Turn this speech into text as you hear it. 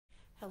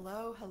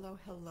Hello, hello,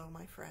 hello,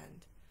 my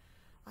friend.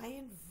 I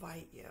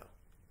invite you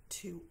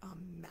to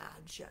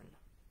imagine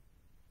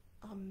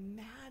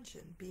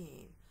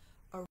being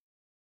a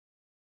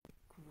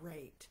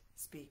great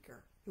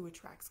speaker who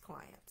attracts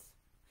clients.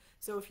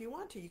 So if you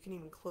want to, you can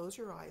even close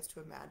your eyes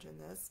to imagine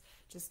this.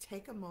 Just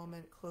take a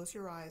moment, close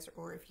your eyes,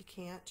 or if you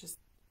can't, just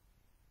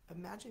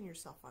imagine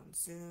yourself on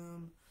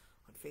Zoom,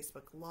 on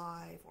Facebook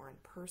Live, or in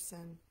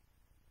person.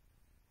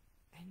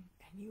 And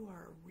you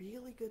are a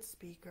really good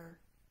speaker.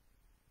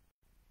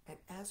 And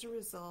as a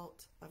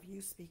result of you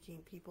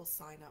speaking, people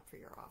sign up for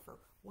your offer.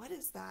 What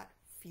does that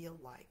feel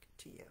like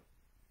to you?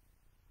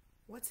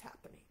 What's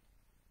happening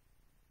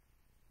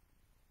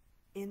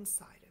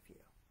inside of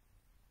you?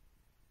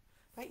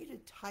 I invite you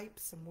to type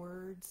some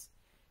words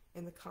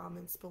in the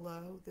comments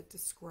below that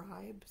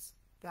describes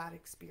that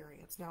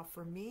experience. Now,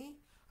 for me,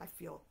 I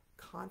feel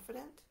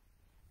confident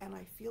and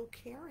I feel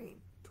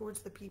caring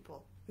towards the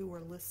people who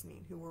are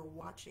listening, who are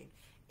watching.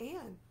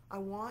 And I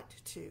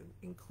want to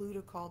include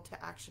a call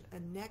to action, a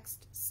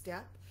next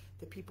step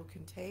that people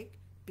can take,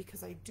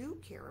 because I do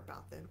care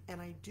about them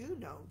and I do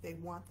know they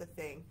want the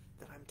thing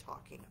that I'm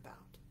talking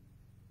about.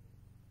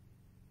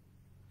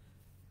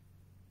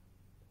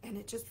 And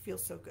it just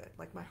feels so good,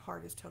 like my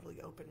heart is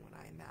totally open when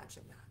I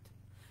imagine that.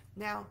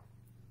 Now,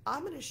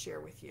 I'm going to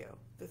share with you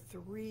the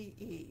 3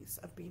 E's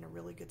of being a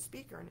really good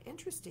speaker. And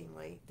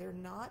interestingly, they're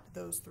not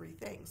those 3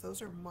 things.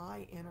 Those are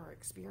my inner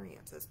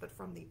experiences. But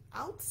from the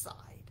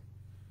outside,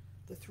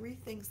 the 3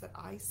 things that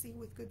I see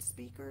with good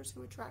speakers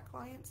who attract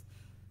clients: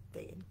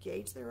 they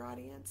engage their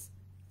audience,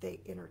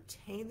 they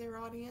entertain their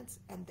audience,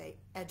 and they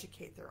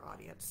educate their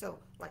audience. So,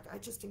 like I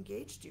just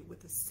engaged you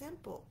with a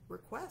simple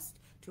request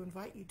to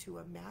invite you to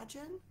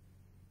imagine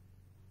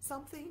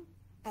something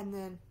and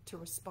then to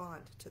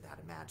respond to that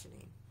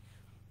imagining.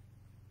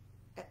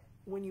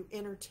 When you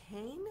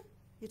entertain,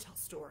 you tell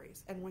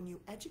stories. And when you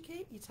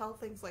educate, you tell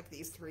things like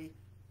these 3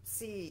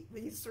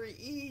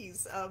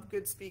 E's of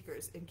good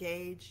speakers: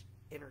 engage,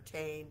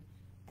 entertain,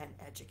 and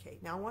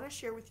educate. Now, I want to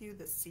share with you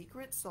the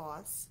secret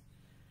sauce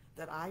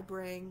that I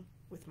bring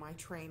with my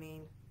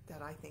training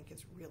that I think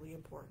is really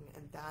important,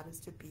 and that is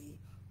to be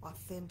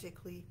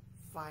authentically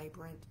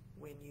vibrant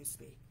when you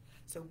speak.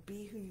 So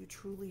be who you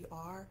truly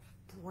are,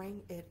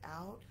 bring it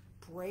out,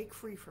 break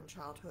free from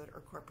childhood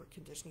or corporate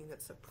conditioning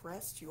that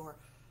suppressed your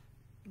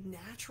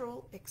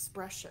natural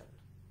expression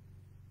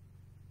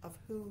of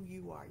who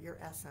you are, your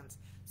essence,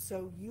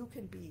 so you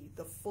can be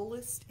the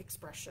fullest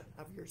expression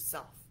of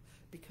yourself.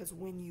 Because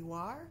when you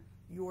are,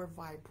 your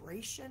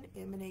vibration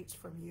emanates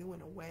from you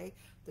in a way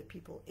that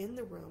people in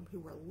the room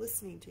who are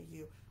listening to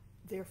you,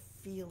 they're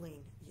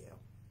feeling you.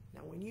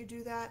 Now, when you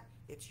do that,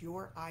 it's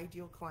your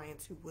ideal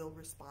clients who will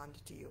respond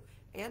to you,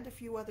 and a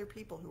few other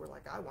people who are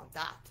like, I want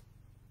that.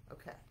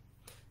 Okay.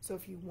 So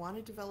if you want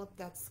to develop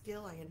that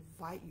skill, I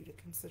invite you to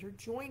consider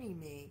joining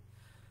me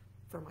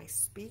for my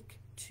Speak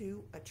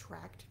to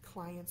Attract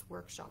Clients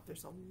workshop.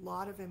 There's a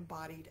lot of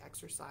embodied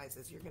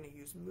exercises. You're going to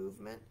use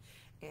movement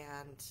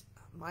and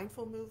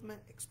mindful movement,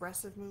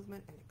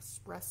 and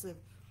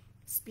expressive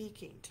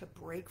speaking to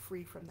break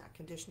free from that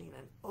conditioning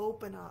and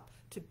open up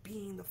to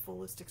being the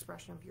fullest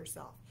expression of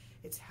yourself.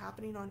 It's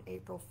happening on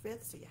April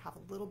 5th, so you have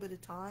a little bit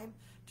of time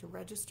to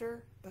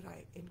register, but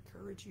I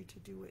encourage you to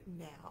do it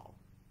now,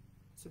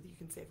 so that you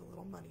can save a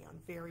little money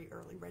on very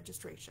early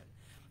registration.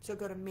 So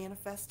go to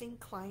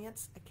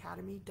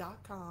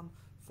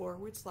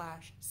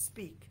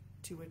manifestingclientsacademy.com/speak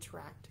to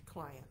attract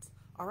clients.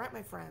 All right,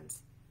 my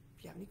friends,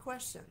 if you have any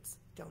questions,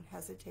 don't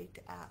hesitate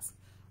to ask.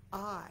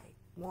 I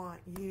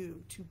want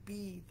you to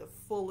be the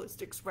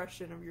fullest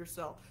expression of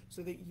yourself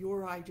so that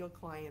your ideal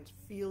clients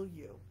feel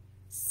you,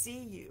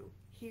 see you,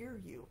 hear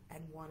you,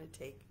 and want to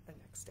take a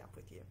next step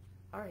with you.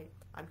 All right,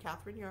 I'm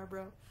Kathryn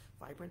Yarborough,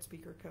 Vibrant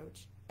Speaker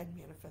Coach and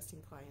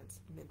Manifesting Clients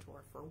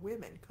Mentor for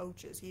women,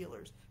 coaches,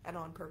 healers, and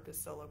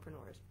on-purpose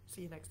solopreneurs.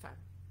 See you next time.